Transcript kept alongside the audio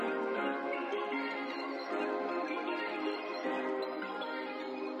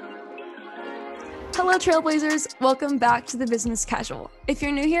Hello, Trailblazers. Welcome back to the Business Casual. If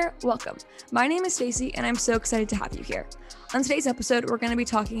you're new here, welcome. My name is Stacy, and I'm so excited to have you here. On today's episode, we're going to be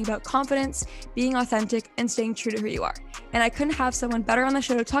talking about confidence, being authentic, and staying true to who you are. And I couldn't have someone better on the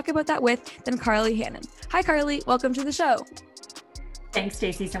show to talk about that with than Karli Hannan. Hi, Karli. Welcome to the show. Thanks,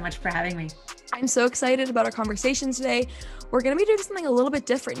 Stacy, so much for having me. I'm so excited about our conversation today. We're going to be doing something a little bit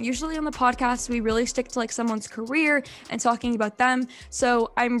different. Usually on the podcast, we really stick to like someone's career and talking about them.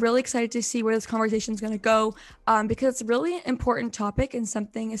 So I'm really excited to see where this conversation is going to go because it's a really important topic and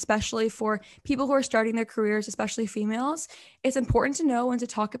something, especially for people who are starting their careers, especially females, it's important to know and to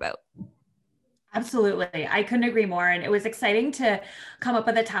talk about. Absolutely. I couldn't agree more. And it was exciting to come up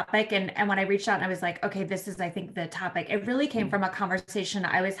with a topic. And when I reached out and I was like, okay, this is, I think, the topic. It really came from a conversation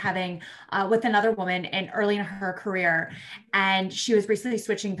I was having with another woman early in her career. And she was recently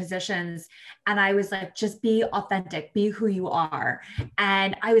switching positions. And I was like, just be authentic, be who you are.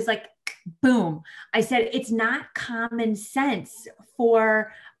 And I was like, boom. I said, it's not common sense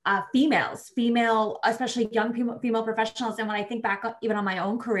for female, especially young female professionals. And when I think back even on my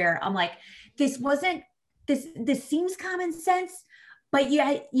own career, I'm like, this seems common sense, but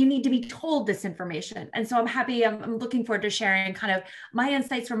you need to be told this information. And so I'm looking forward to sharing kind of my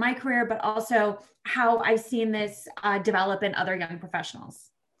insights from my career, but also how I've seen this develop in other young professionals.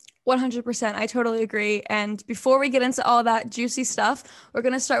 100%. I totally agree. And before we get into all that juicy stuff, we're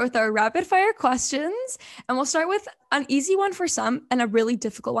going to start with our rapid fire questions. And we'll start with an easy one for some and a really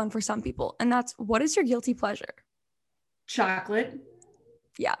difficult one for some people. And that's, what is your guilty pleasure? Chocolate.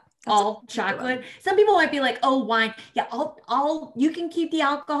 Yeah. All chocolate. Some people might be like, oh, wine. Yeah, you can keep the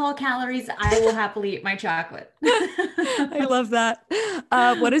alcohol calories. I will happily eat my chocolate. I love that.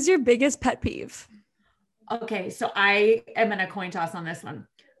 What is your biggest pet peeve? Okay, so I am in a coin toss on this one.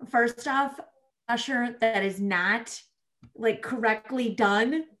 First off, dishwasher that is not like correctly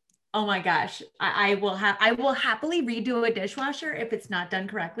done. Oh my gosh, I will happily redo a dishwasher if it's not done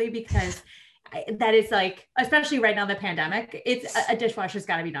correctly, because that is like, especially right now in the pandemic, it's a dishwasher's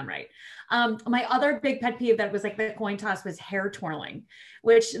got to be done right. My other big pet peeve that was like the coin toss was hair twirling,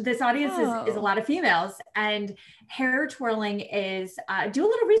 which this audience is a lot of females, and hair twirling is, do a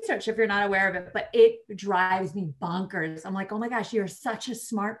little research if you're not aware of it, but it drives me bonkers. I'm like, oh my gosh, you're such a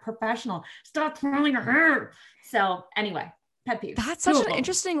smart professional. Stop twirling your hair. So anyway, pet peeve. That's such an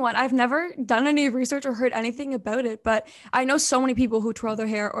interesting one. I've never done any research or heard anything about it, but I know so many people who twirl their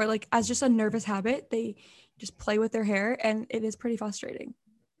hair, or like as just a nervous habit, they just play with their hair, and it is pretty frustrating.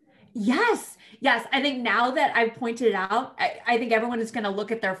 Yes. I think now that I've pointed it out, I think everyone is going to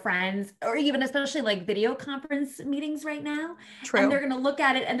look at their friends, or even especially like video conference meetings right now. True. And they're going to look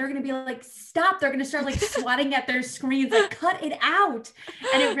at it and they're going to be like, stop. They're going to start like swatting at their screens, like cut it out.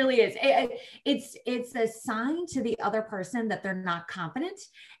 And it really is. It's a sign to the other person that they're not confident,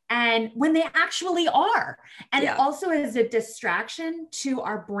 and when they actually are. And It also is a distraction to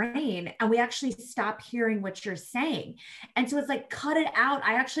our brain, and we actually stop hearing what you're saying. And so it's like, cut it out.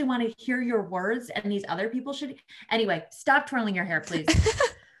 I actually want to hear your words, and these other people should. Anyway, stop twirling your hair, please.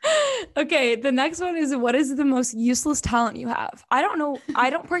 Okay, the next one is, what is the most useless talent you have? I don't know. I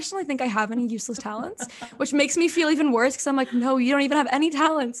don't personally think I have any useless talents, which makes me feel even worse, because I'm like, no, you don't even have any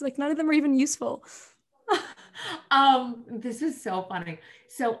talents. Like, none of them are even useful. This is so funny.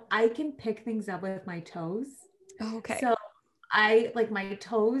 So I can pick things up with my toes. Okay. So I like my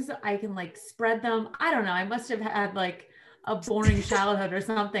toes, I can like spread them. I don't know. I must have had like a boring childhood or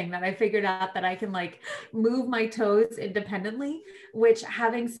something, that I figured out that I can like move my toes independently, which,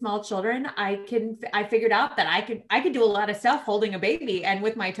 having small children, I figured out that I could do a lot of stuff holding a baby and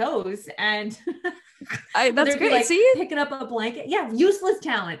with my toes, and that's great. Like, see, picking up a blanket. Yeah. Useless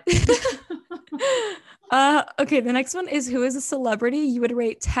talent. Okay. The next one is, who is a celebrity you would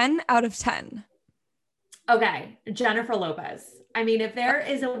rate 10 out of 10? Okay. Jennifer Lopez. I mean, if there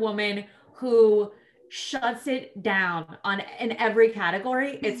is a woman who shuts it down in every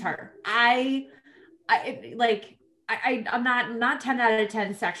category, it's her. I'm not 10 out of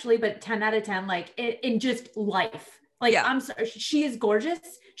 10 sexually, but 10 out of 10, like in just life. Like, yeah. I'm sorry. She is gorgeous.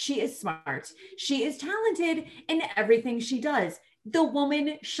 She is smart. She is talented in everything she does. The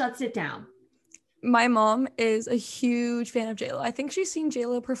woman shuts it down. My mom is a huge fan of JLo. I think she's seen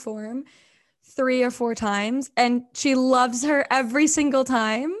JLo perform 3 or 4 times, and she loves her every single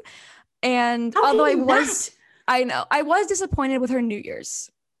time. And although I was disappointed with her New Year's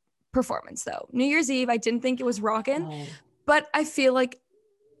performance, though. New Year's Eve, I didn't think it was rocking, but I feel like,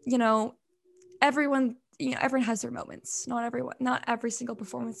 everyone has their moments. Not every single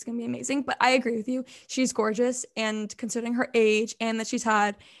performance is going to be amazing, but I agree with you. She's gorgeous, and considering her age, and that she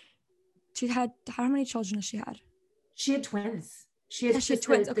had, how many children has she had? She had twins. She has she had just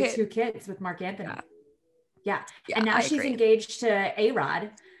twins. the Okay. two kids with Mark Anthony. Yeah. Yeah. Yeah, And now I she's agree. engaged to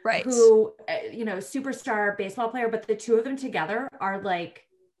A-Rod, Right. who, superstar baseball player, but the two of them together are like,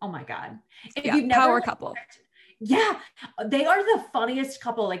 oh my God. If Yeah. you've never, Power like, couple. yeah, they are the funniest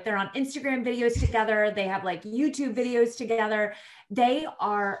couple. Like they're on Instagram videos together. They have like YouTube videos together. They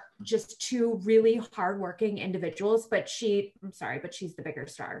are just two really hardworking individuals, I'm sorry, but she's the bigger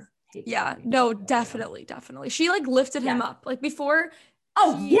star. Hate to Yeah. be No, that way, though. definitely. She like lifted him Yeah. up. Like before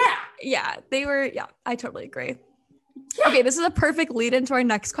Oh yeah. yeah, they were, yeah, I totally agree. Yeah. Okay, this is a perfect lead into our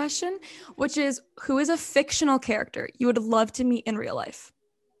next question, which is who is a fictional character you would love to meet in real life?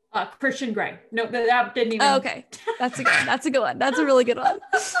 Christian Grey. No, that didn't Oh, even. okay. That's a good one. That's a good one. That's a really good one.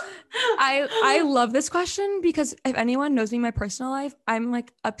 I love this question because if anyone knows me in my personal life, I'm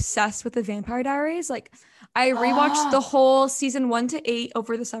like obsessed with the Vampire Diaries. Like I rewatched the Oh, whole season 1 to 8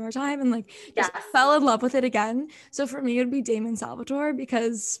 over the summertime and like just yes. fell in love with it again. So for me, it would be Damon Salvatore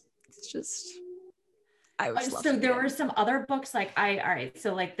because it's just I would just love So to meet there were him. some other books like all right,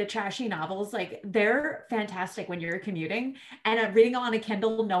 so like the trashy novels, like they're fantastic when you're commuting and reading them on a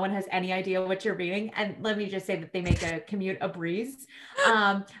Kindle, no one has any idea what you're reading. And let me just say that they make a commute a breeze.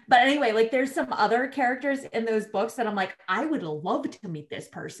 But anyway, like there's some other characters in those books that I'm like, I would love to meet this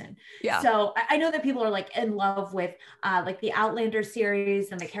person. Yeah. So I know that people are like in love with like the Outlander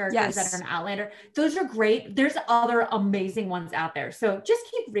series and the characters that are Yes. in Outlander. Those are great. There's other amazing ones out there. So just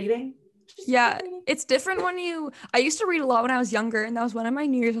keep reading. Yeah, it's different when I used to read a lot when I was younger, and that was one of my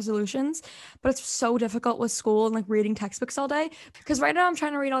New Year's resolutions, but it's so difficult with school and like reading textbooks all day. Because right now I'm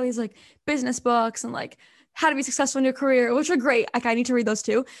trying to read all these like business books and like how to be successful in your career, which are great. Like I need to read those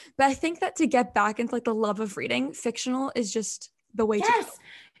too. But I think that to get back into like the love of reading, fictional is just the way to go. Yes,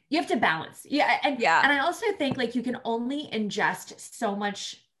 you have to balance. Yeah, Yeah. and I also think like you can only ingest so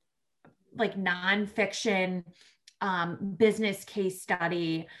much like nonfiction, business case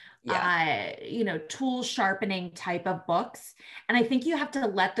study, Yeah. tool sharpening type of books. And I think you have to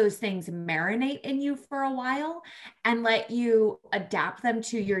let those things marinate in you for a while and let you adapt them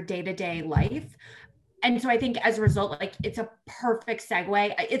to your day-to-day life. And so I think as a result, like it's a perfect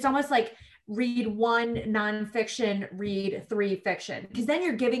segue. It's almost like read one nonfiction, read three fiction, because then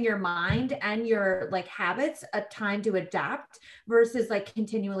you're giving your mind and your like habits a time to adapt versus like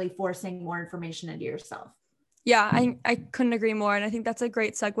continually forcing more information into yourself. Yeah, I couldn't agree more. And I think that's a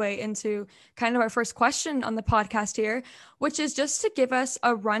great segue into kind of our first question on the podcast here, which is just to give us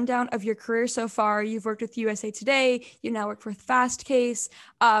a rundown of your career so far. You've worked with USA Today, you now work for Fast Case.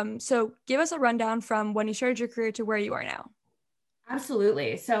 So give us a rundown from when you started your career to where you are now.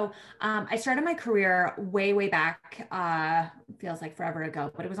 Absolutely. So I started my career way back, feels like forever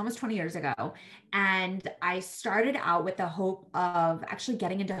ago, but it was almost 20 years ago. And I started out with the hope of actually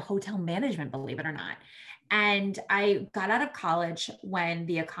getting into hotel management, believe it or not. And I got out of college when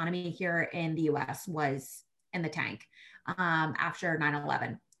the economy here in the US was in the tank after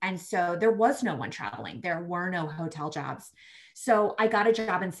 9/11. And so there was no one traveling, there were no hotel jobs. So I got a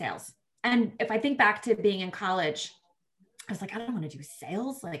job in sales. And if I think back to being in college, I was like, I don't want to do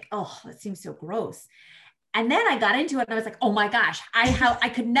sales. Like, oh, that seems so gross. And then I got into it and I was like, oh my gosh, I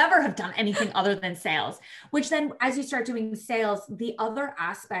could never have done anything other than sales, which then as you start doing sales, the other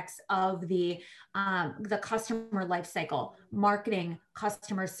aspects of the customer life cycle, marketing,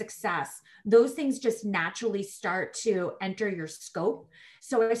 customer success, those things just naturally start to enter your scope.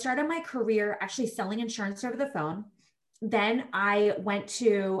 So I started my career actually selling insurance over the phone. Then I went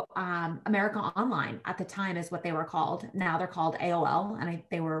to America Online at the time is what they were called. Now they're called AOL, and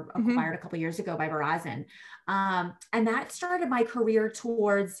they were acquired a couple of years ago by Verizon. And that started my career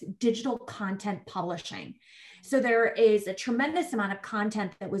towards digital content publishing. So there is a tremendous amount of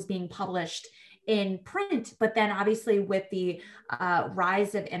content that was being published in print, but then obviously with the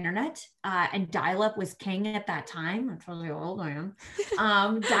rise of internet and dial-up was king at that time. I'm totally old, I am.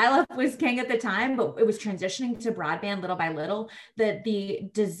 Dial-up was king at the time, but it was transitioning to broadband little by little.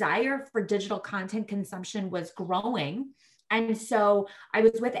 The desire for digital content consumption was growing. And so I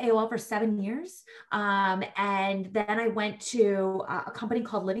was with AOL for 7 years. And then I went to a company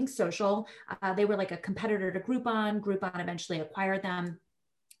called Living Social. They were like a competitor to Groupon. Groupon eventually acquired them.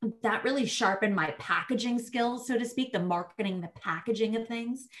 That really sharpened my packaging skills, so to speak, the marketing, the packaging of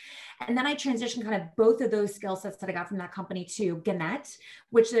things. And then I transitioned kind of both of those skill sets that I got from that company to Gannett,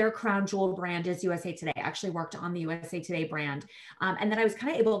 which their crown jewel brand is USA Today. I actually worked on the USA Today brand. And then I was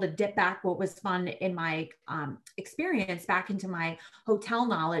kind of able to dip back what was fun in my experience back into my hotel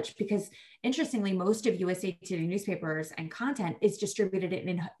knowledge, because interestingly, most of USA Today newspapers and content is distributed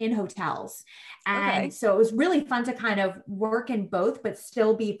in hotels. And so it was really fun to kind of work in both, but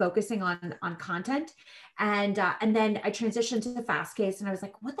still be focusing on content. And then I transitioned to the fast case, and I was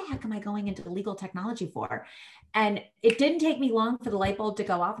like, what the heck am I going into legal technology for? And it didn't take me long for the light bulb to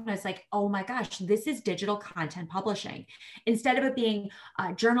go off. And I was like, oh my gosh, this is digital content publishing. Instead of it being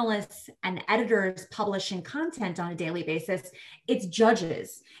journalists and editors publishing content on a daily basis, it's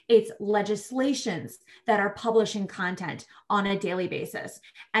judges, it's legislations that are publishing content on a daily basis.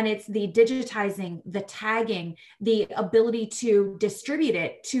 And it's the digitizing, the tagging, the ability to distribute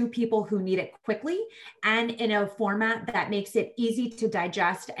it to people who need it quickly and in a format that makes it easy to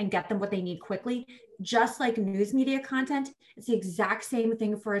digest and get them what they need quickly. Just like news media content, it's the exact same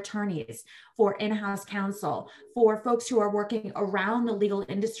thing for attorneys, for in-house counsel, for folks who are working around the legal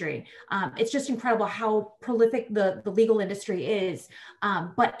industry. It's just incredible how prolific the legal industry is.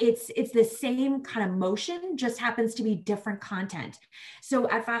 But it's the same kind of motion, just happens to be different content. So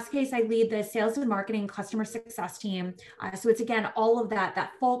at Fastcase, I lead the sales and marketing customer success team. So it's again, all of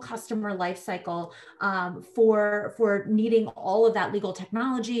that full customer life cycle for needing all of that legal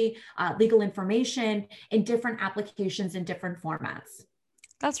technology, legal information in different applications in different formats.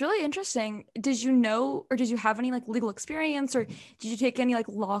 That's really interesting. Did you know, or did you have any like legal experience, or did you take any like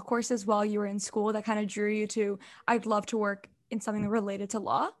law courses while you were in school that kind of drew you to, I'd love to work in something related to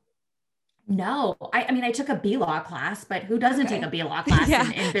law? No, I mean, I took a B law class, but who doesn't take Okay. a B law class Yeah.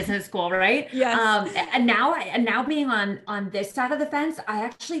 in business school, right? Yes. And now being on this side of the fence, I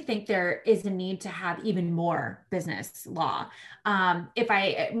actually think there is a need to have even more business law.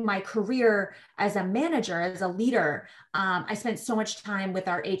 My career as a manager, as a leader, I spent so much time with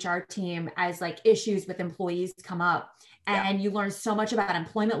our HR team as like issues with employees come up. Yeah. And you learn so much about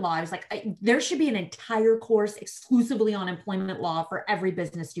employment law. I was like, there should be an entire course exclusively on employment law for every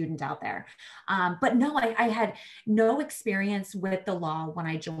business student out there. But no, I had no experience with the law when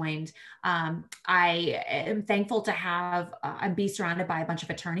I joined. I am thankful to have and be surrounded by a bunch of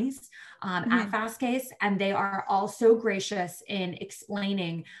attorneys at Fastcase, and they are all so gracious in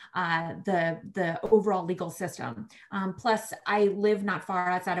explaining the overall legal system. Plus, I live not far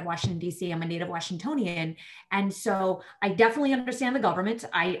outside of Washington, D.C. I'm a native Washingtonian, and so I definitely understand the government.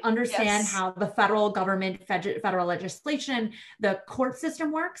 I understand Yes. how the federal government, federal legislation, the court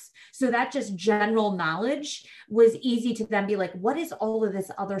system works. So that just general knowledge was easy to then be like, what is all of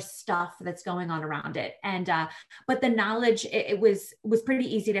this other stuff that's going on around it? And but the knowledge, it was pretty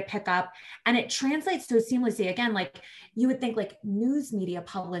easy to pick up, and it translates so seamlessly. Again, like you would think like news media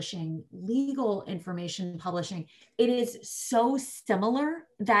publishing, legal information publishing, it is so similar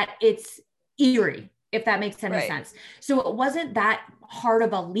that it's eerie, if that makes any Right. sense. So it wasn't that hard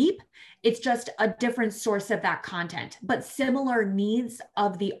of a leap. It's just a different source of that content, but similar needs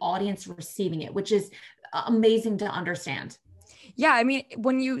of the audience receiving it, which is amazing to understand. Yeah. I mean,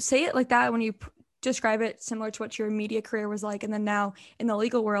 when you say it like that, when you describe it similar to what your media career was like, and then now in the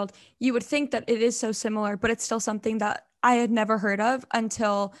legal world, you would think that it is so similar, but it's still something that I had never heard of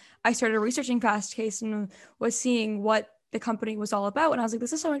until I started researching Fast Case and was seeing what the company was all about. And I was like,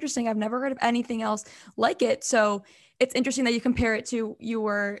 this is so interesting. I've never heard of anything else like it. So it's interesting that you compare it to you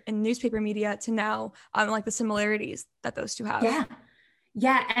were in newspaper media to now, like the similarities that those two have. Yeah.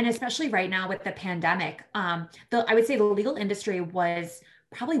 Yeah, and especially right now with the pandemic, I would say the legal industry was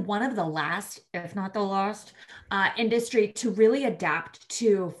probably one of the last, if not the last, industry to really adapt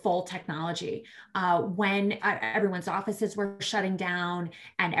to full technology. When everyone's offices were shutting down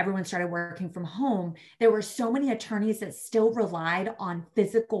and everyone started working from home, there were so many attorneys that still relied on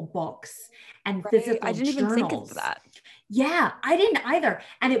physical books and Right. I physical didn't even think of journals. that. Yeah, I didn't either.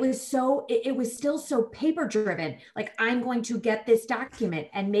 And it was still so paper driven. Like I'm going to get this document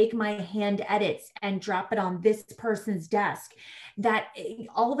and make my hand edits and drop it on this person's desk. That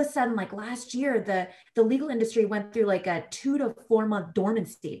all of a sudden, like last year, the legal industry went through like a 2 to 4 month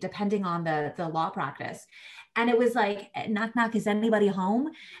dormancy, depending on the law practice. And it was like, knock, knock, is anybody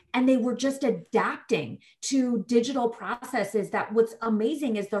home? And they were just adapting to digital processes. That what's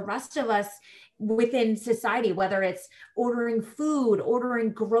amazing is the rest of us within society, whether it's ordering food,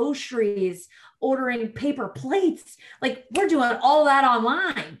 ordering groceries, ordering paper plates, like we're doing all that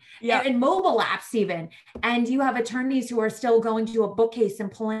online Yeah. and mobile apps even. And you have attorneys who are still going to a bookcase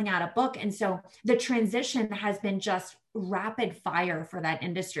and pulling out a book. And so the transition has been just rapid fire for that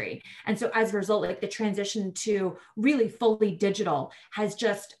industry. And so as a result, like the transition to really fully digital has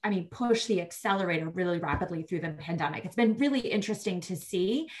just, I mean, pushed the accelerator really rapidly through the pandemic. It's been really interesting to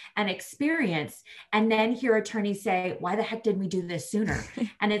see and experience, and then hear attorneys say, why the heck didn't we do this sooner?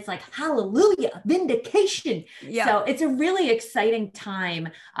 And it's like, hallelujah, vindication. Yeah. So it's a really exciting time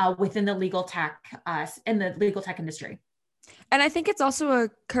within the legal tech, in the legal tech industry. And I think it's also a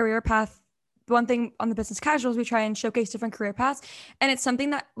career path one thing on the business casuals, we try and showcase different career paths. And it's something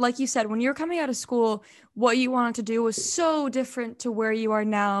that, like you said, when you're coming out of school, what you wanted to do was so different to where you are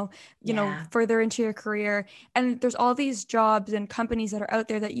now, you know, further into your career. And there's all these jobs and companies that are out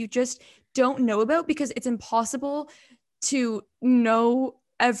there that you just don't know about because it's impossible to know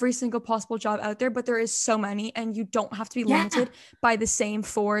every single possible job out there, but there is so many, and you don't have to be limited by the same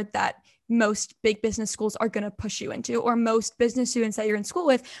four that most big business schools are going to push you into, or most business students that you're in school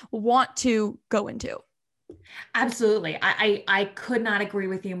with want to go into. Absolutely. I could not agree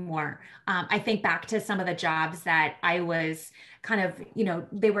with you more. I think back to some of the jobs that I was kind of, you know,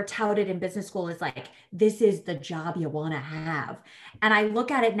 they were touted in business school as like, this is the job you want to have. And I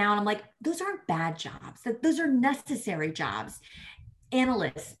look at it now and I'm like, those aren't bad jobs. Those are necessary jobs.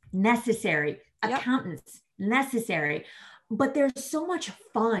 Analysts, necessary. Accountants, necessary. But there's so much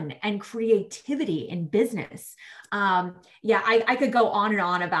fun and creativity in business. I could go on and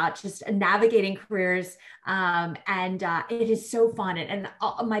on about just navigating careers. It is so fun. And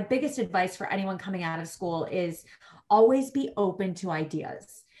my biggest advice for anyone coming out of school is always be open to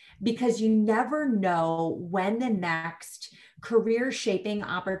ideas, because you never know when the next career shaping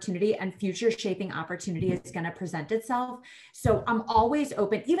opportunity and future shaping opportunity is going to present itself. So I'm always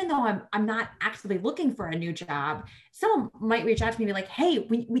open, even though I'm not actively looking for a new job. Someone might reach out to me and be like, hey,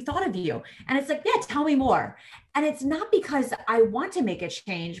 we thought of you. And it's like, yeah, tell me more. And it's not because I want to make a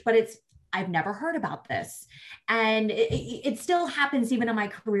change, but I've never heard about this. And it still happens even in my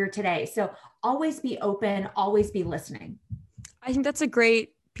career today. So always be open, always be listening. I think that's a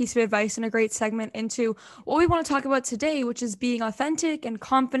great piece of advice and a great segment into what we want to talk about today, which is being authentic and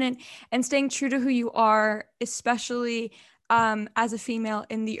confident and staying true to who you are, especially as a female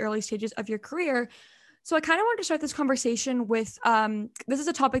in the early stages of your career. So I kind of wanted to start this conversation with, this is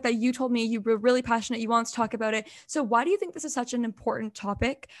a topic that you told me you were really passionate, you want to talk about it. So why do you think this is such an important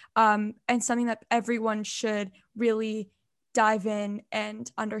topic and something that everyone should really dive in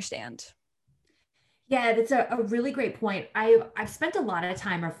and understand? Yeah, that's a really great point. I've spent a lot of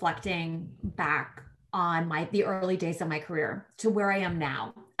time reflecting back on the early days of my career to where I am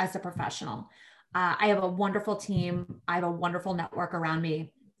now as a professional. I have a wonderful team. I have a wonderful network around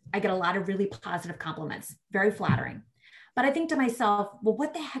me. I get a lot of really positive compliments, very flattering. But I think to myself, well,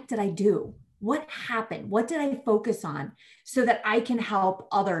 what the heck did I do? What happened? What did I focus on so that I can help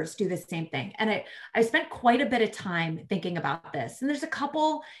others do the same thing? And I spent quite a bit of time thinking about this. And there's a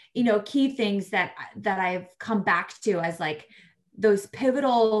couple, key things that I've come back to as like those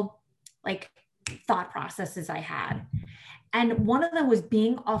pivotal, like thought processes I had. And one of them was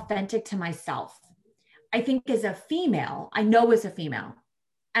being authentic to myself. I think as a female,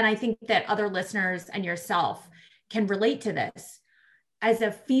 and I think that other listeners and yourself can relate to this. As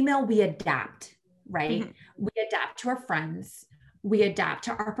a female, we adapt, right? Mm-hmm. We adapt to our friends. We adapt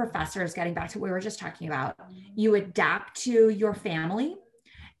to our professors, getting back to what we were just talking about. You adapt to your family,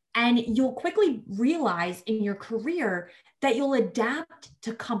 and you'll quickly realize in your career that you'll adapt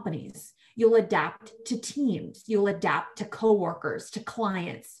to companies. You'll adapt to teams. You'll adapt to coworkers, to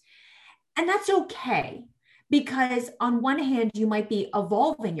clients. And that's okay. Because on one hand, you might be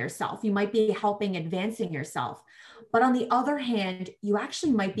evolving yourself. You might be helping advancing yourself. But on the other hand, you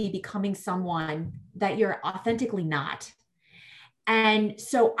actually might be becoming someone that you're authentically not. And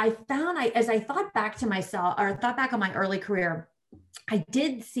so I found, as I thought back to myself, or thought back on my early career, I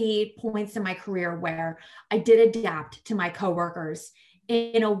did see points in my career where I did adapt to my coworkers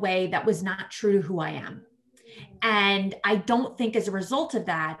in a way that was not true to who I am. And I don't think as a result of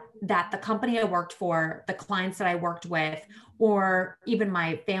that the company I worked for, the clients that I worked with, or even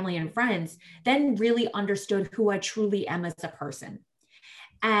my family and friends then really understood who I truly am as a person.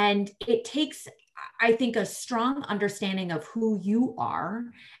 And it takes, I think, a strong understanding of who you are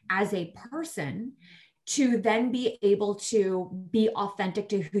as a person to then be able to be authentic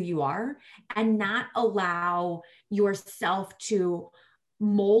to who you are and not allow yourself to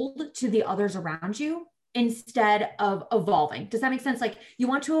mold to the others around you instead of evolving. Does that make sense? Like you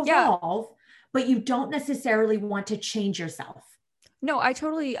want to evolve, but you don't necessarily want to change yourself. No, I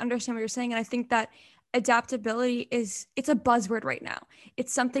totally understand what you're saying. And I think that adaptability it's a buzzword right now.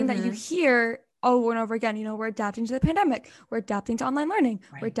 It's something that you hear over and over again. We're adapting to the pandemic. We're adapting to online learning.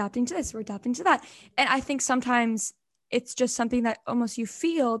 Right. We're adapting to this. We're adapting to that. And I think sometimes it's just something that almost you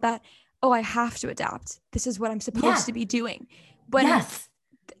feel that, oh, I have to adapt. This is what I'm supposed to be doing. But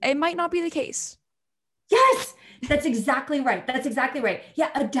it might not be the case. Yes, that's exactly right. Yeah,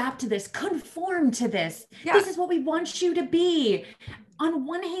 adapt to this, conform to this. Yeah. This is what we want you to be. On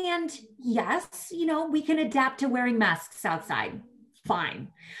one hand, yes, we can adapt to wearing masks outside. Fine.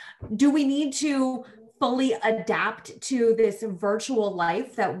 Do we need to fully adapt to this virtual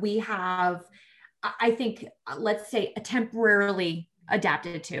life that we have I think, let's say, temporarily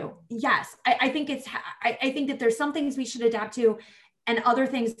adapted to. Yes, I think I think that there's some things we should adapt to, and other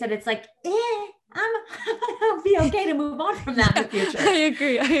things that it's like, I'll be okay to move on from that in the future. I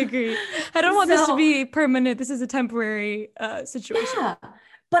agree. I don't want this to be permanent. This is a temporary situation. Yeah.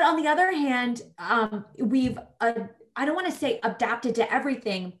 But on the other hand, we've, I don't want to say adapted to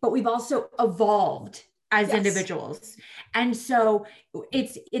everything, but we've also evolved as individuals. And so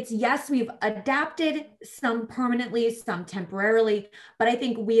it's yes, we've adapted, some permanently, some temporarily, but I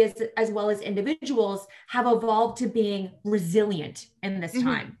think we as well as individuals have evolved to being resilient in this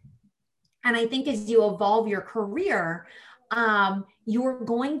time. And I think as you evolve your career, you're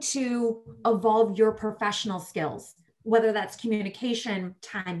going to evolve your professional skills, whether that's communication,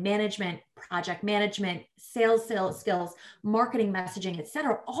 time management, project management, sales skills, marketing, messaging, et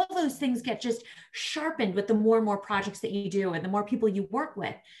cetera. All those things get just sharpened with the more and more projects that you do and the more people you work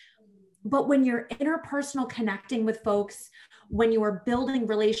with. But when you're interpersonal connecting with folks, when you are building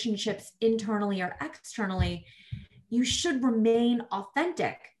relationships internally or externally, you should remain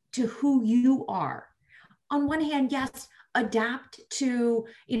authentic to who you are. On one hand, yes, adapt to,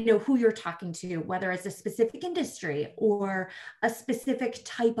 who you're talking to, whether it's a specific industry or a specific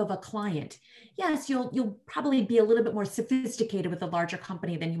type of a client. Yes, you'll probably be a little bit more sophisticated with a larger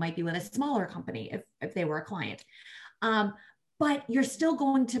company than you might be with a smaller company if they were a client. But you're still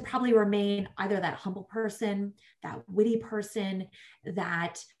going to probably remain either that humble person, that witty person,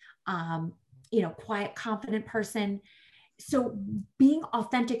 that quiet, confident person. So being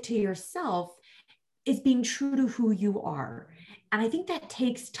authentic to yourself is being true to who you are. And I think that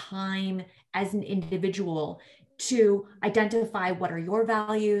takes time as an individual to identify what are your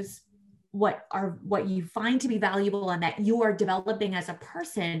values, what you find to be valuable and that you are developing as a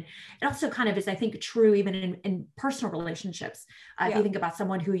person. It also kind of is, I think, true even in personal relationships. If you think about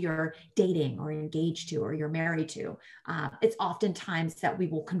someone who you're dating or engaged to or you're married to, it's oftentimes that we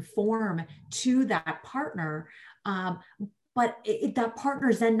will conform to that partner. But that partner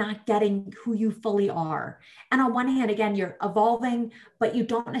is then not getting who you fully are. And on one hand, again, you're evolving, but you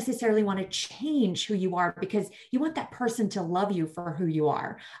don't necessarily want to change who you are because you want that person to love you for who you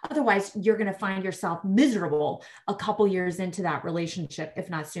are. Otherwise, you're going to find yourself miserable a couple years into that relationship, if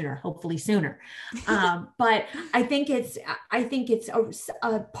not sooner, hopefully sooner. But I think it's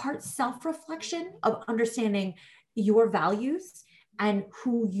a part self-reflection of understanding your values and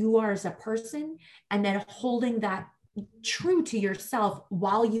who you are as a person, and then holding that true to yourself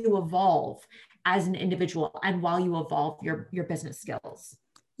while you evolve as an individual and while you evolve your business skills.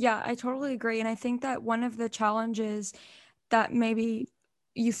 Yeah, I totally agree. And I think that one of the challenges that maybe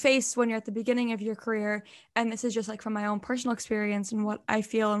you face when you're at the beginning of your career, and this is just like from my own personal experience and what I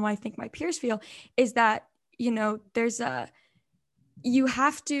feel and what I think my peers feel, is that, you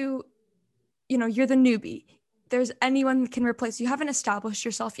have to, you're the newbie. There's anyone can replace you. Haven't established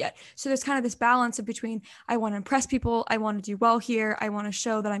yourself yet. So there's kind of this balance of between, I want to impress people. I want to do well here. I want to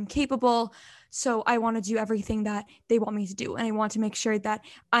show that I'm capable. So I want to do everything that they want me to do. And I want to make sure that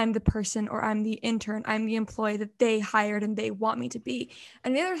I'm the person, or I'm the intern, I'm the employee that they hired and they want me to be.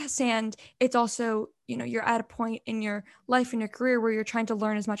 And on the other hand, it's also, you're at a point in your life, in your career, where you're trying to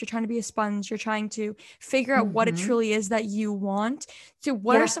learn as much. You're trying to be a sponge. You're trying to figure out what it truly is that you want. So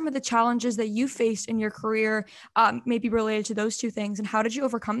what are some of the challenges that you faced in your career, maybe related to those two things, and how did you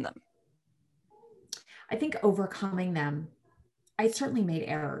overcome them? I think overcoming them, I certainly made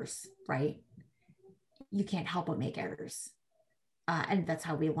errors, right? You can't help but make errors. And that's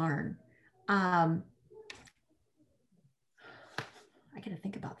how we learn. I got to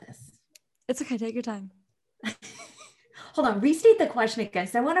think about this. It's okay. Take your time. Hold on. Restate the question again.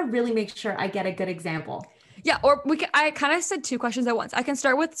 So I want to really make sure I get a good example. Yeah. Or I kind of said two questions at once. I can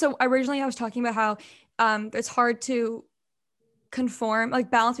start with, so originally I was talking about how it's hard to conform,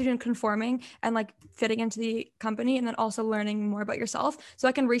 like balance between conforming and like fitting into the company, and then also learning more about yourself. So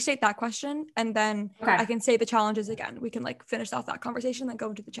I can restate that question, and then I can say the challenges again. We can like finish off that conversation, then go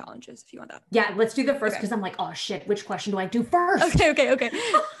into the challenges if you want that. Yeah, let's do the first, because I'm like, oh shit, which question do I do first? Okay.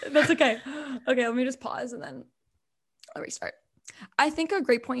 That's okay. Okay, let me just pause and then I'll restart. I think a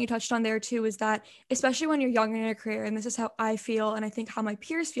great point you touched on there too is that, especially when you're younger in your career, and this is how I feel, and I think how my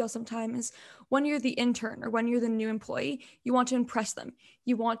peers feel sometimes, is when you're the intern or when you're the new employee, you want to impress them.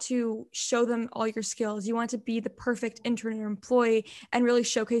 You want to show them all your skills. You want to be the perfect intern or employee and really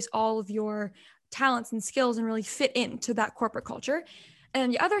showcase all of your talents and skills and really fit into that corporate culture. And on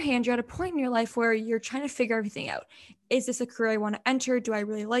the other hand, you're at a point in your life where you're trying to figure everything out. Is this a career I want to enter? Do I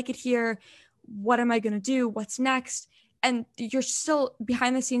really like it here? What am I going to do? What's next? and you're still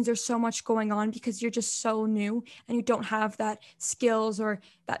behind the scenes. There's so much going on because you're just so new and you don't have that skills or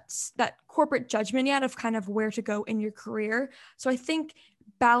that corporate judgment yet of kind of where to go in your career. So I think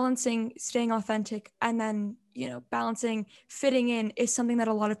balancing staying authentic and then, balancing fitting in is something that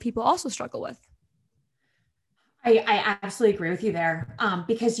a lot of people also struggle with. I absolutely agree with you there,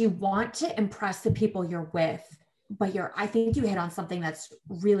 because you want to impress the people you're with, but I think you hit on something that's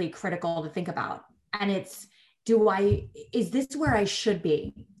really critical to think about. And it's, is this where I should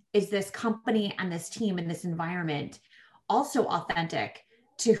be? Is this company and this team and this environment also authentic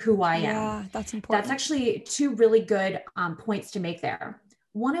to who I am? Yeah, that's important. That's actually two really good points to make there.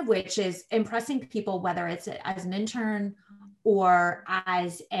 One of which is impressing people, whether it's as an intern or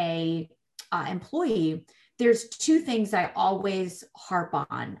as a employee. There's two things I always harp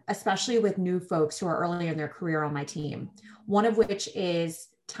on, especially with new folks who are early in their career on my team. One of which is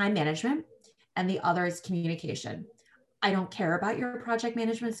time management, and the other is communication. I don't care about your project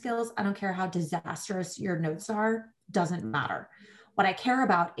management skills. I don't care how disastrous your notes are. Doesn't matter. What I care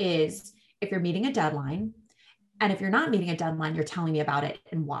about is if you're meeting a deadline, and if you're not meeting a deadline, you're telling me about it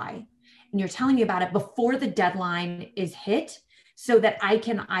and why. And you're telling me about it before the deadline is hit so that I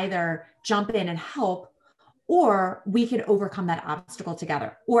can either jump in and help, or we can overcome that obstacle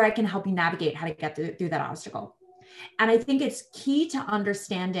together, or I can help you navigate how to get through that obstacle. And I think it's key to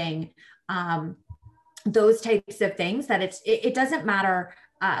understanding those types of things, that it doesn't matter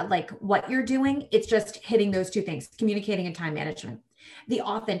like what you're doing. It's just hitting those two things, communicating and time management. The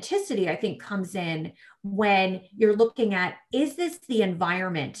authenticity, I think, comes in when you're looking at, is this the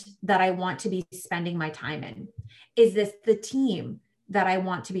environment that I want to be spending my time in? Is this the team that I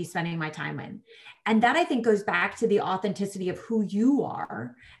want to be spending my time in? And that, I think, goes back to the authenticity of who you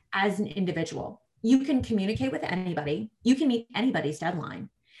are as an individual. You can communicate with anybody. You can meet anybody's deadline.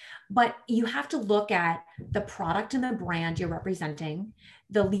 But you have to look at the product and the brand you're representing,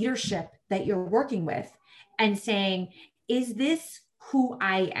 the leadership that you're working with, and saying, is this who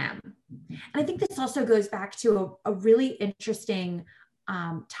I am? And I think this also goes back to a really interesting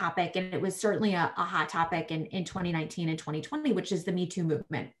topic, and it was certainly a hot topic in 2019 and 2020, which is the Me Too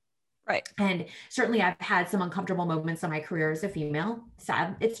movement. Right. And certainly I've had some uncomfortable moments in my career as a female.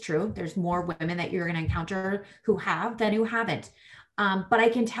 Sad, it's true. There's more women that you're going to encounter who have than who haven't. But I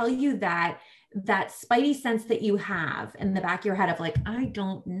can tell you that spidey sense that you have in the back of your head of like, I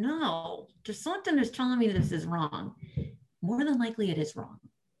don't know, just something is telling me this is wrong. More than likely it is wrong.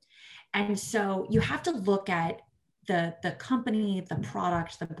 And so you have to look at the company, the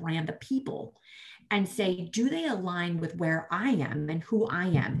product, the brand, the people, and say, do they align with where I am and who I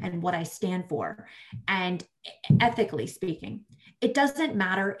am and what I stand for? And ethically speaking, it doesn't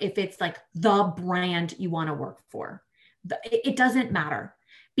matter if it's like the brand you want to work for. It doesn't matter,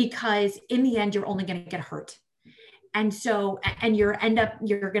 because in the end, you're only going to get hurt. And so, and you're going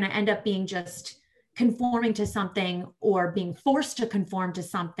to end up being just conforming to something, or being forced to conform to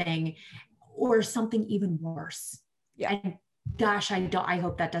something, or something even worse. Yeah. And gosh, I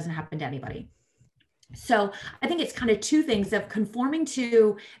hope that doesn't happen to anybody. So I think it's kind of two things of conforming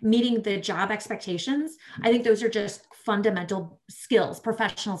to meeting the job expectations. I think those are just fundamental skills,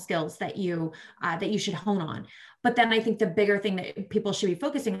 professional skills that you should hone on. But then I think the bigger thing that people should be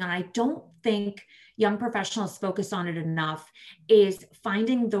focusing on, I don't think young professionals focus on it enough, is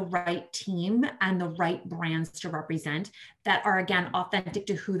finding the right team and the right brands to represent that are, again, authentic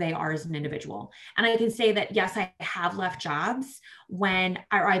to who they are as an individual. And I can say that, yes, I have left jobs when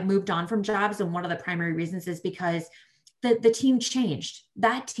I've moved on from jobs. And one of the primary reasons is because the team changed,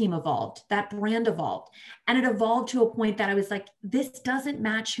 that team evolved, that brand evolved. And it evolved to a point that I was like, this doesn't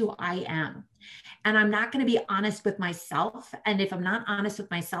match who I am. And I'm not going to be honest with myself. And if I'm not honest with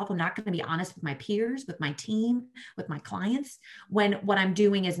myself, I'm not going to be honest with my peers, with my team, with my clients, when what I'm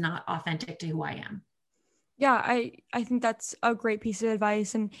doing is not authentic to who I am. Yeah, I think that's a great piece of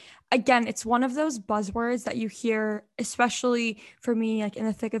advice. And again, it's one of those buzzwords that you hear, especially for me, like in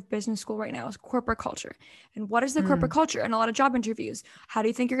the thick of business school right now, is corporate culture. And what is the corporate culture? And a lot of job interviews. How do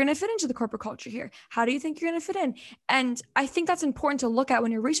you think you're going to fit into the corporate culture here? How do you think you're going to fit in? And I think that's important to look at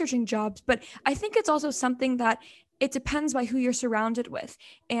when you're researching jobs. But I think it's also something that it depends by who you're surrounded with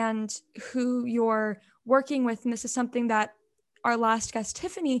and who you're working with. And this is something that our last guest,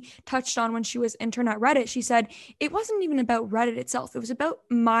 Tiffany, touched on when she was intern at Reddit. She said it wasn't even about Reddit itself. It was about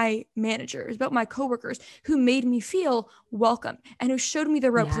my manager. It was about my coworkers who made me feel welcome and who showed me the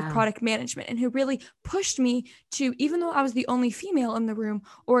ropes of product management and who really pushed me to, even though I was the only female in the room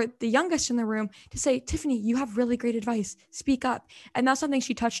or the youngest in the room, to say, Tiffany, you have really great advice. Speak up. And that's something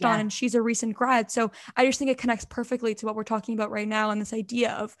she touched on, and she's a recent grad. So I just think it connects perfectly to what we're talking about right now, and this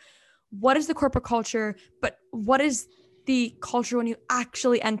idea of what is the corporate culture, but what is the culture when you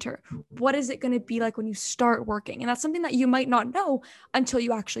actually enter? What is it going to be like when you start working? And that's something that you might not know until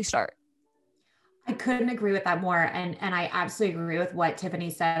you actually start. I couldn't agree with that more. And I absolutely agree with what Tiffany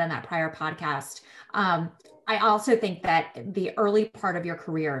said on that prior podcast. Um, I also think that the early part of your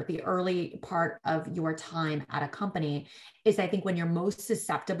career, the early part of your time at a company is, I think, when you're most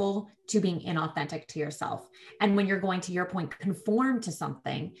susceptible to being inauthentic to yourself. And when you're going, to your point, conform to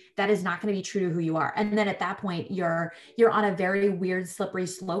something that is not going to be true to who you are. And then at that point, you're on a very weird, slippery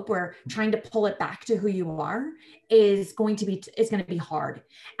slope where trying to pull it back to who you are is going to be hard.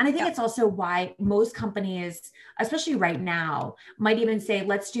 And I think it's also why most companies, especially right now, might even say,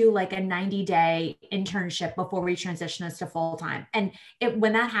 let's do like a 90-day internship before we transition this to full time. And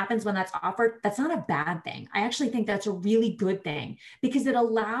when that happens, when that's offered, that's not a bad thing. I actually think that's a really good thing, because it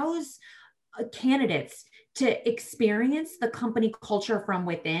allows candidates to experience the company culture from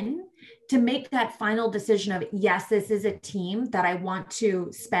within, to make that final decision of, yes, this is a team that I want to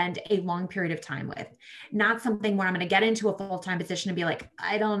spend a long period of time with, not something where I'm going to get into a full-time position and be like,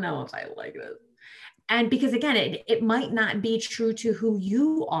 I don't know if I like this. And because again, it might not be true to who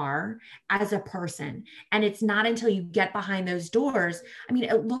you are as a person. And it's not until you get behind those doors. I mean,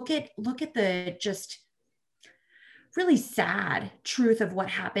 look at the just really sad truth of what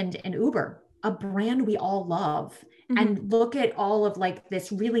happened in Uber, a brand we all love. Mm-hmm. And look at all of like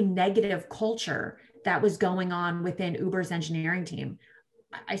this really negative culture that was going on within Uber's engineering team.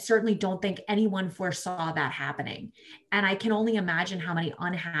 I certainly don't think anyone foresaw that happening. And I can only imagine how many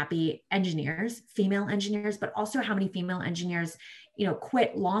unhappy engineers, female engineers, but also how many female engineers,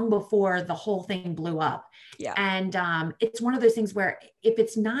 quit long before the whole thing blew up. Yeah. And it's one of those things where if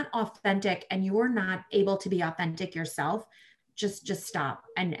it's not authentic and you're not able to be authentic yourself, just stop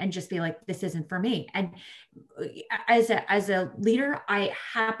and just be like, this isn't for me. And as a leader, I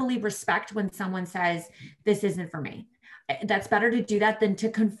happily respect when someone says, this isn't for me. That's better to do that than to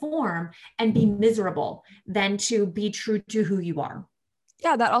conform and be miserable than to be true to who you are.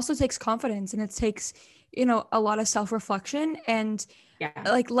 Yeah, that also takes confidence, and it takes, a lot of self-reflection, and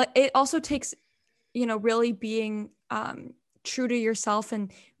it also takes, really being true to yourself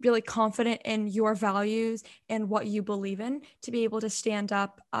and really confident in your values and what you believe in, to be able to stand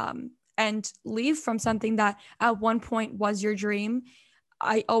up and leave from something that at one point was your dream.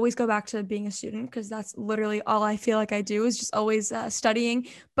 I always go back to being a student, because that's literally all I feel like I do, is just always studying.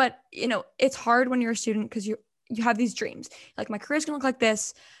 But, it's hard when you're a student, because you have these dreams. Like, my career's going to look like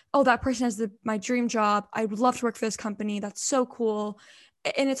this. Oh, that person has my dream job. I would love to work for this company. That's so cool.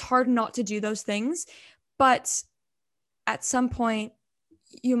 And it's hard not to do those things. But at some point,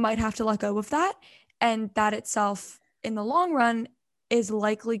 you might have to let go of that. And that itself, in the long run, is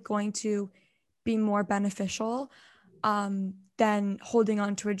likely going to be more beneficial than holding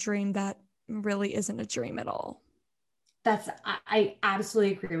on to a dream that really isn't a dream at all. I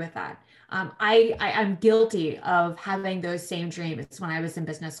absolutely agree with that. I'm guilty of having those same dreams when I was in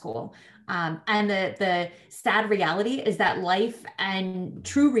business school. And the sad reality is that life and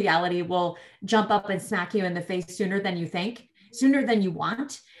true reality will jump up and smack you in the face sooner than you think, sooner than you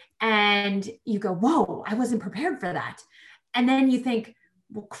want. And you go, whoa, I wasn't prepared for that. And then you think,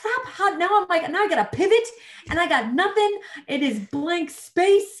 well, crap, now I got to pivot and I got nothing. It is blank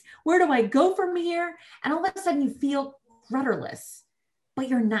space. Where do I go from here? And all of a sudden you feel rudderless, but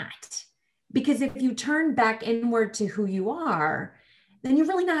you're not. Because if you turn back inward to who you are, then you're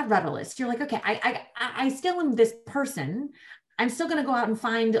really not rudderless. You're like, okay, I still am this person. I'm still going to go out and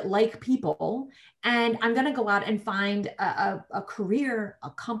find like people, and I'm going to go out and find a career, a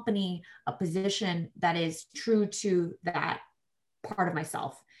company, a position that is true to that part of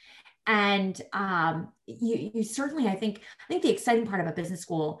myself. And you certainly, I think the exciting part of a business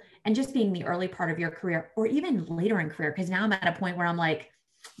school, and just being the early part of your career, or even later in career, because now I'm at a point where I'm like,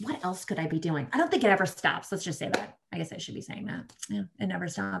 what else could I be doing? I don't think it ever stops. Let's just say that. I guess I should be saying that. Yeah, it never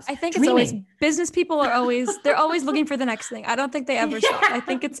stops. I think Dreaming. It's always, business people are always, they're always looking for the next thing. I don't think they ever stop. I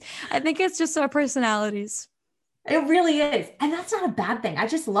think it's just our personalities. It really is. And that's not a bad thing. I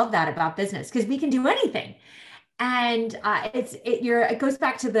just love that about business, because we can do anything. And it goes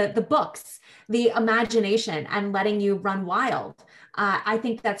back to the books, the imagination, and letting you run wild. I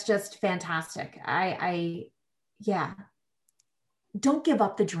think that's just fantastic. Yeah. Don't give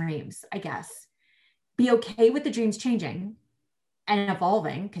up the dreams, I guess. Be okay with the dreams changing and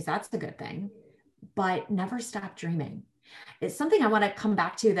evolving, because that's the good thing, but never stop dreaming. It's something I want to come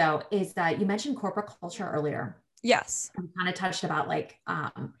back to, though, is that you mentioned corporate culture earlier. Yes. We kind of touched about like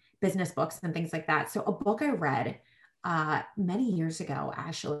business books and things like that. So a book I read many years ago,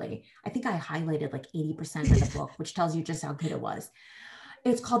 actually, I think I highlighted like 80% of the book, which tells you just how good it was.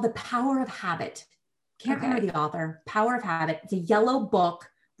 It's called The Power of Habit. Can't remember the author. Power of Habit. It's a yellow book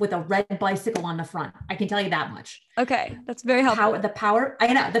with a red bicycle on the front. I can tell you that much. Okay. That's very helpful. The Power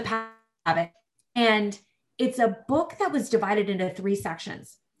of Habit. And it's a book that was divided into 3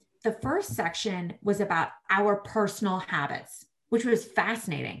 sections. The first section was about our personal habits, which was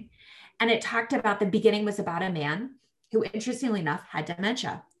fascinating. And it talked about, the beginning was about a man who, interestingly enough, had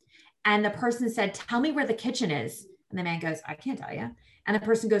dementia. And the person said, tell me where the kitchen is. And the man goes, I can't tell you. And the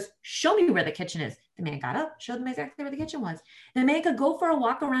person goes, show me where the kitchen is. The man got up, showed them exactly where the kitchen was. The man could go for a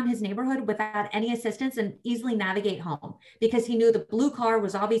walk around his neighborhood without any assistance and easily navigate home, because he knew the blue car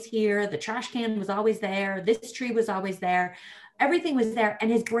was always here. The trash can was always there. This tree was always there. Everything was there.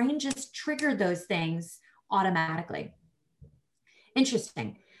 And his brain just triggered those things automatically.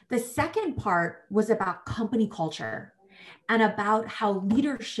 Interesting. The second part was about company culture and about how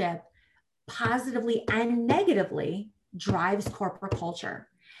leadership positively and negatively drives corporate culture.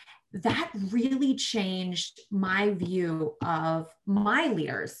 That really changed my view of my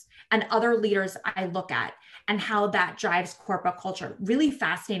leaders and other leaders I look at, and how that drives corporate culture. Really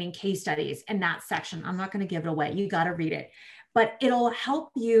fascinating case studies in that section. I'm not going to give it away. You got to read it, but it'll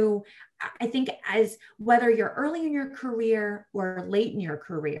help you, I think, as whether you're early in your career or late in your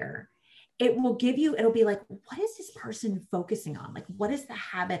career. It will give you, it'll be like, what is this person focusing on? Like, what is the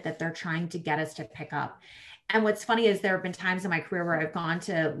habit that they're trying to get us to pick up? And what's funny is there have been times in my career where I've gone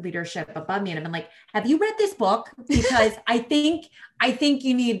to leadership above me and I've been like, have you read this book? Because I think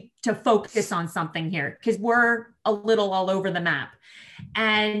you need to focus on something here, because we're a little all over the map.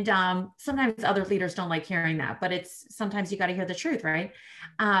 And sometimes other leaders don't like hearing that, but sometimes you got to hear the truth, right?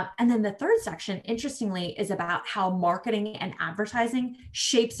 And then the third section, interestingly, is about how marketing and advertising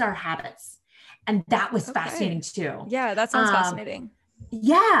shapes our habits. And that was fascinating too. Yeah, that sounds fascinating.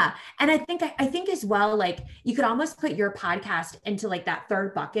 Yeah. And I think as well, like, you could almost put your podcast into like that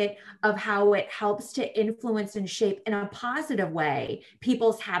third bucket of how it helps to influence and shape in a positive way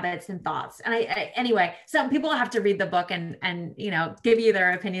people's habits and thoughts. And anyway, some people have to read the book and give you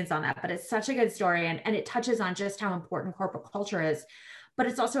their opinions on that, but it's such a good story. And it touches on just how important corporate culture is, but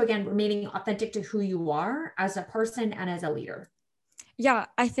it's also, again, remaining authentic to who you are as a person and as a leader. Yeah,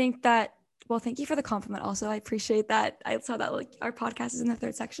 I think that. Well, thank you for the compliment. Also, I appreciate that. I saw that like our podcast is in the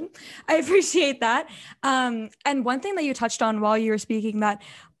third section. I appreciate that. And one thing that you touched on while you were speaking that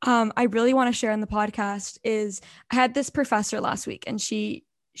I really want to share in the podcast is I had this professor last week, and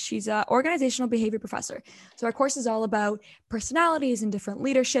she's a organizational behavior professor. So our course is all about personalities and different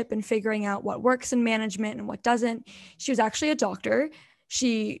leadership and figuring out what works in management and what doesn't. She was actually a doctor.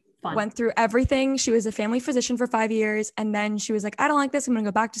 She went through everything. She was a family physician for 5 years. And then she was like, I don't like this. I'm going to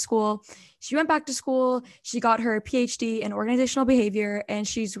go back to school. She went back to school. She got her PhD in organizational behavior, and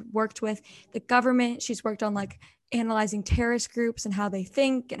she's worked with the government. She's worked on like analyzing terrorist groups and how they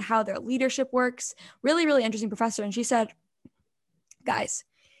think and how their leadership works. Really, really interesting professor. And she said, guys,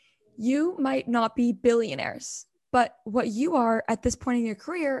 you might not be billionaires, but what you are at this point in your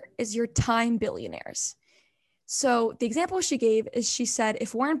career is you're time billionaires. So the example she gave is, she said,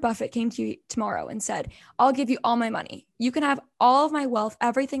 if Warren Buffett came to you tomorrow and said, I'll give you all my money, you can have all of my wealth,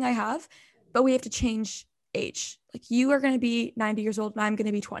 everything I have, but we have to change age. Like, you are going to be 90 years old and I'm going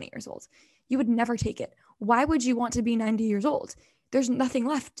to be 20 years old. You would never take it. Why would you want to be 90 years old? There's nothing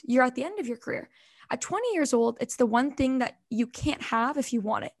left. You're at the end of your career. At 20 years old, it's the one thing that you can't have if you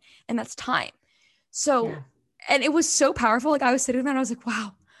want it, and that's time. So, yeah. And it was so powerful. Like, I was sitting there and I was like,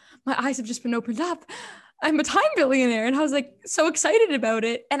 wow, my eyes have just been opened up. I'm a time billionaire. And I was like so excited about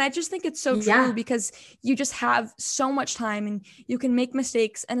it. And I just think it's so true, because you just have so much time and you can make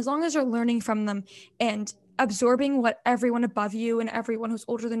mistakes. And as long as you're learning from them and absorbing what everyone above you and everyone who's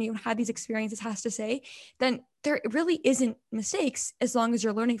older than you and had these experiences has to say, then there really isn't mistakes, as long as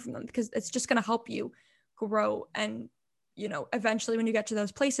you're learning from them, because it's just going to help you grow. And, eventually when you get to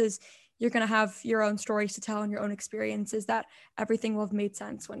those places, you're going to have your own stories to tell and your own experiences that everything will have made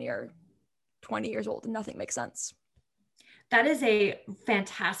sense when you're 20 years old and nothing makes sense. That is a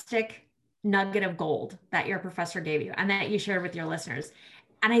fantastic nugget of gold that your professor gave you and that you shared with your listeners.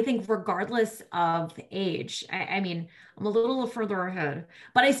 And I think regardless of age, I mean, I'm a little further ahead,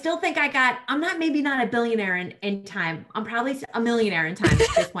 but I still think I'm not a billionaire in time. I'm probably a millionaire in time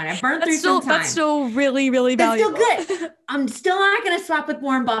at this point. I've burned through some time. That's still really, really valuable. It's still good. I'm still not going to swap with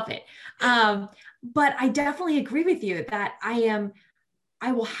Warren Buffett. But I definitely agree with you that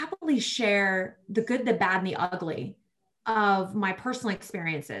I will happily share the good, the bad, and the ugly of my personal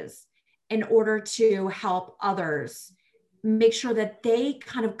experiences in order to help others make sure that they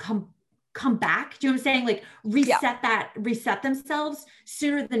kind of come back. Do you know what I'm saying? Like reset themselves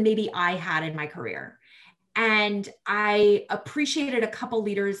sooner than maybe I had in my career. And I appreciated a couple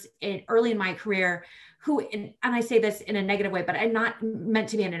leaders early in my career who, and I say this in a negative way, but I'm not meant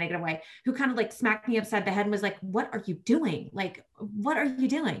to be in a negative way, who kind of like smacked me upside the head and was like, what are you doing? Like, what are you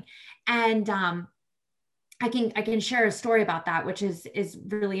doing? And I can share a story about that, which is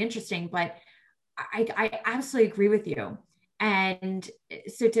really interesting, but I absolutely agree with you. And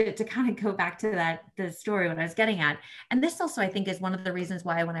so to kind of go back to the story, what I was getting at, and this also, I think, is one of the reasons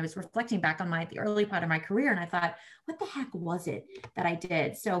why when I was reflecting back on the early part of my career, and I thought, what the heck was it that I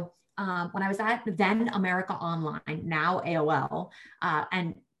did? So when I was at then America Online, now AOL,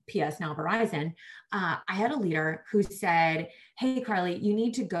 and PS, now Verizon, I had a leader who said, hey, Karli, you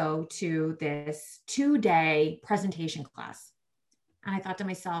need to go to this 2-day presentation class. And I thought to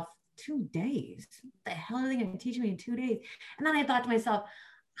myself, 2 days? What the hell are they going to teach me in 2 days? And then I thought to myself,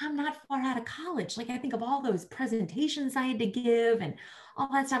 I'm not far out of college. Like, I think of all those presentations I had to give and all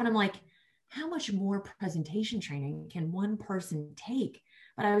that stuff. And I'm like, how much more presentation training can one person take?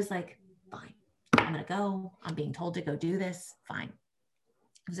 But I was like, fine, I'm going to go. I'm being told to go do this. Fine.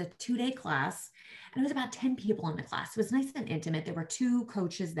 It was a 2-day class, and it was about 10 people in the class. It was nice and intimate. There were 2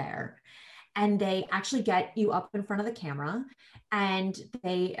 coaches there, and they actually get you up in front of the camera, and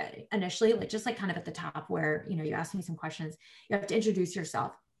they initially, like, just like kind of at the top where, you know, you ask me some questions, you have to introduce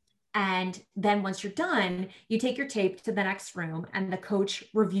yourself. And then once you're done, you take your tape to the next room and the coach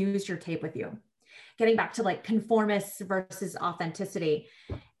reviews your tape with you. Getting back to like conformists versus authenticity.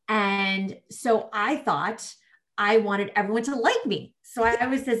 And so I thought I wanted everyone to like me. So I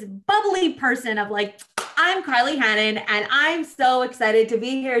was this bubbly person of like, I'm Karli Hannan, and I'm so excited to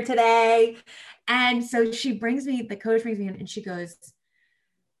be here today. And so the coach brings me in and she goes,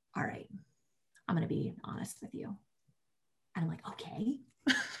 all right, I'm going to be honest with you. And I'm like, okay.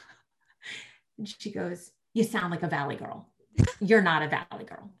 And she goes, you sound like a Valley girl. You're not a Valley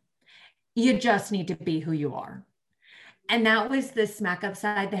girl. You just need to be who you are. And that was the smack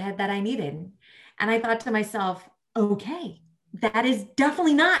upside the head that I needed. And I thought to myself, okay, that is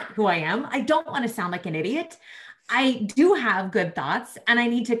definitely not who I am. I don't want to sound like an idiot. I do have good thoughts and I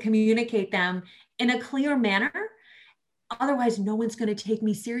need to communicate them in a clear manner. Otherwise, no one's going to take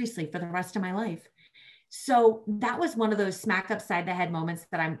me seriously for the rest of my life. So that was one of those smack upside the head moments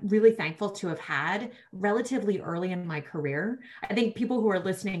that I'm really thankful to have had relatively early in my career. I think people who are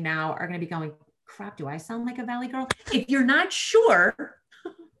listening now are going to be going, crap, do I sound like a Valley girl? If you're not sure,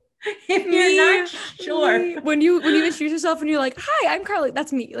 when you introduce yourself and you're like, hi, I'm Karli,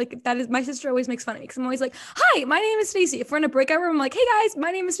 that's me. Like, that is, my sister always makes fun of me because I'm always like, hi, my name is Stacy. If we're in a breakout room, I'm like, hey guys,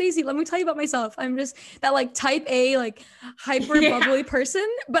 my name is Stacy, let me tell you about myself. I'm just that like type A, like hyper bubbly person.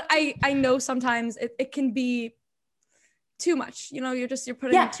 But I know sometimes it can be too much, you know, you're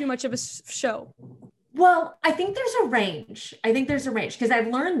putting in too much of a show. Well, I think there's a range because I've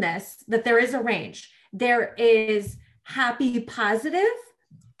learned that there is a range. There is happy, positive,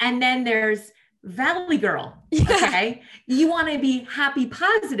 and then there's Valley girl. Okay. You want to be happy,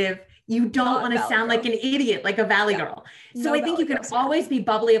 positive. You don't want to sound like an idiot, like a Valley girl. So I think you can always be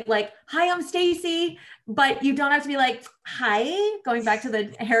bubbly of like, hi, I'm Stacy, but you don't have to be like, hi, going back to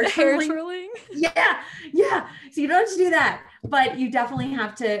the hair twirling. Yeah. So you don't have to do that, but you definitely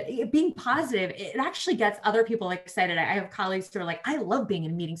have to, being positive, it actually gets other people excited. I have colleagues who are like, I love being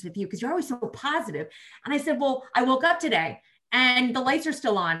in meetings with you because you're always so positive. And I said, well, I woke up today and the lights are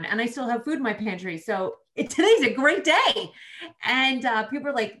still on and I still have food in my pantry. So today's a great day. And people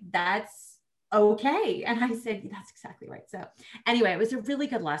are like, that's okay. And I said, that's exactly right. So anyway, it was a really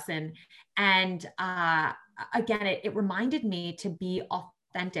good lesson. And again, it reminded me to be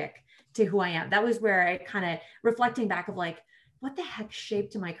authentic to who I am. That was where I kind of reflecting back of like, what the heck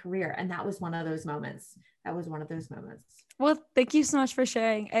shaped my career? And that was one of those moments. Well, thank you so much for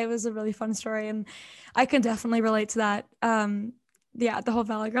sharing. It was a really fun story and I can definitely relate to that. The whole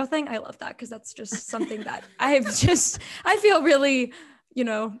Valley Girl thing, I love that because that's just something that I feel really, you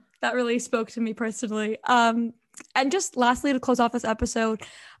know, that really spoke to me personally. And just lastly, to close off this episode,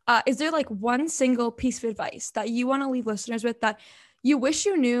 is there like one single piece of advice that you want to leave listeners with that you wish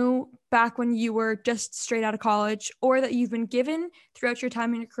you knew back when you were just straight out of college, or that you've been given throughout your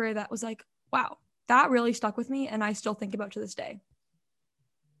time in your career that was like, wow, that really stuck with me and I still think about to this day?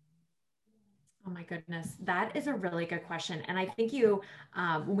 Oh my goodness. That is a really good question. And I think you,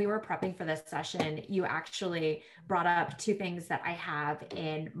 when we were prepping for this session, you actually brought up 2 things that I have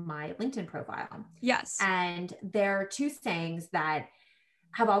in my LinkedIn profile. Yes. And there are 2 sayings that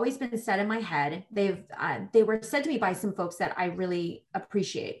have always been said in my head. They were said to me by some folks that I really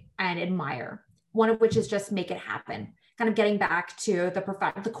appreciate and admire. One of which is just make it happen. Kind of getting back to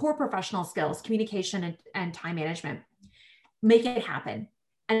the core professional skills, communication and time management. Make it happen.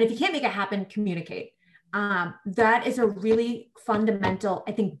 And if you can't make it happen, communicate. That is a really fundamental,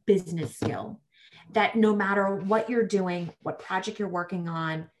 I think, business skill. that no matter what you're doing, what project you're working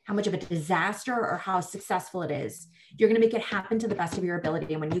on, how much of a disaster or how successful it is, you're going to make it happen to the best of your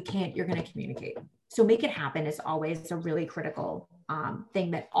ability. And when you can't, you're going to communicate. So make it happen is always a really critical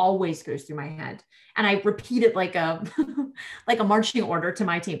thing that always goes through my head. And I repeat it like a like a marching order to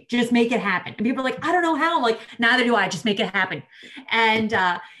my team. Just make it happen. And people are like, I don't know how. I'm like, neither do I. Just make it happen. And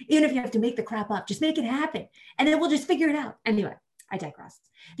even if you have to make the crap up, just make it happen. And then we'll just figure it out. Anyway, I digress.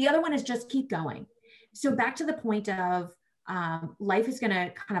 The other one is just keep going. So back to the point of life is going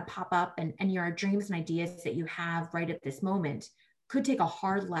to kind of pop up, and your dreams and ideas that you have right at this moment could take a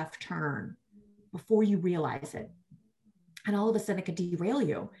hard left turn before you realize it. And all of a sudden it could derail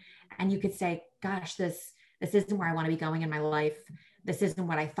you. And you could say, gosh, this isn't where I want to be going in my life. This isn't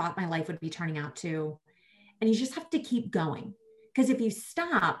what I thought my life would be turning out to. And you just have to keep going. Because if you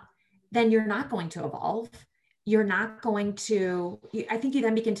stop, then you're not going to evolve. You're not going to, I think you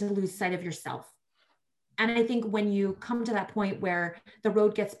then begin to lose sight of yourself. And I think when you come to that point where the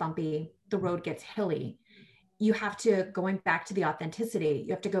road gets bumpy, the road gets hilly, you have to, going back to the authenticity,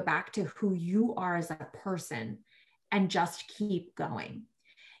 you have to go back to who you are as a person and just keep going.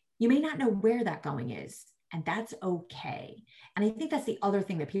 You may not know where that going is, and that's okay. And I think that's the other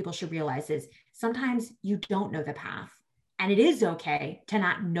thing that people should realize is sometimes you don't know the path, and it is okay to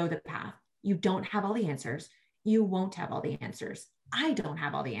not know the path. You don't have all the answers. You won't have all the answers. I don't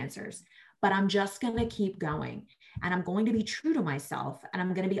have all the answers, but I'm just going to keep going, and I'm going to be true to myself, and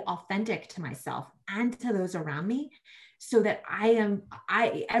I'm going to be authentic to myself and to those around me so that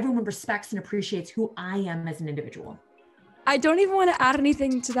everyone respects and appreciates who I am as an individual. I don't even want to add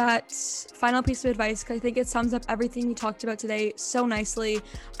anything to that final piece of advice because I think it sums up everything we talked about today so nicely.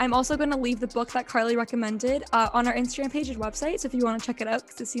 I'm also going to leave the book that Karli recommended on our Instagram page and website. So if you want to check it out,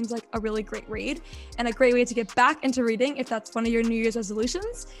 because it seems like a really great read and a great way to get back into reading if that's one of your New Year's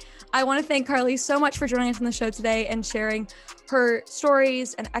resolutions. I want to thank Karli so much for joining us on the show today and sharing her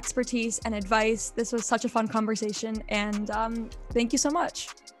stories and expertise and advice. This was such a fun conversation, and thank you so much.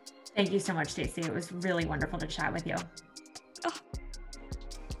 Thank you so much, Stacey. It was really wonderful to chat with you.